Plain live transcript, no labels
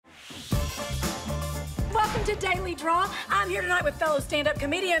Welcome to Daily Draw. I'm here tonight with fellow stand-up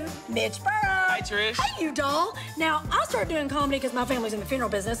comedian Mitch Burrow. Hi, Trish. Hey, you doll. Now, I started doing comedy because my family's in the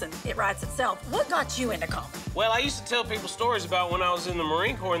funeral business and it writes itself. What got you into comedy? Well, I used to tell people stories about when I was in the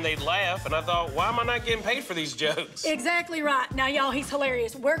Marine Corps and they'd laugh, and I thought, why am I not getting paid for these jokes? Exactly right. Now, y'all, he's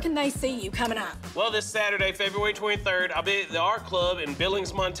hilarious. Where can they see you coming up? Well, this Saturday, February 23rd, I'll be at the Art Club in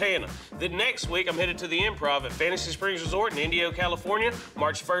Billings, Montana. Then next week, I'm headed to the Improv at Fantasy Springs Resort in Indio, California,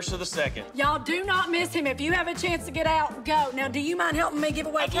 March 1st to the 2nd. Y'all do not miss him. If you have a chance to get out, go. Now, do you mind helping me give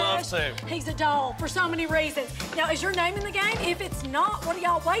away cash? I'd love to. He's a doll for so many reasons. Now, is your name in the game? If it's not, what are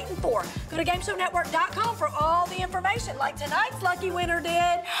y'all waiting for? Go to GameShowNetwork.com for all the information, like tonight's lucky winner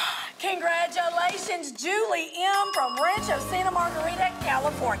did. Congratulations, Julie M. from Rancho Santa Margarita,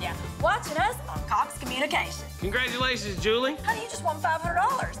 California, watching us on Cox Communications. Congratulations, Julie. Honey, you just won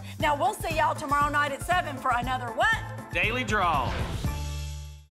 $500. Now, we'll see y'all tomorrow night at 7 for another what? Daily Draw.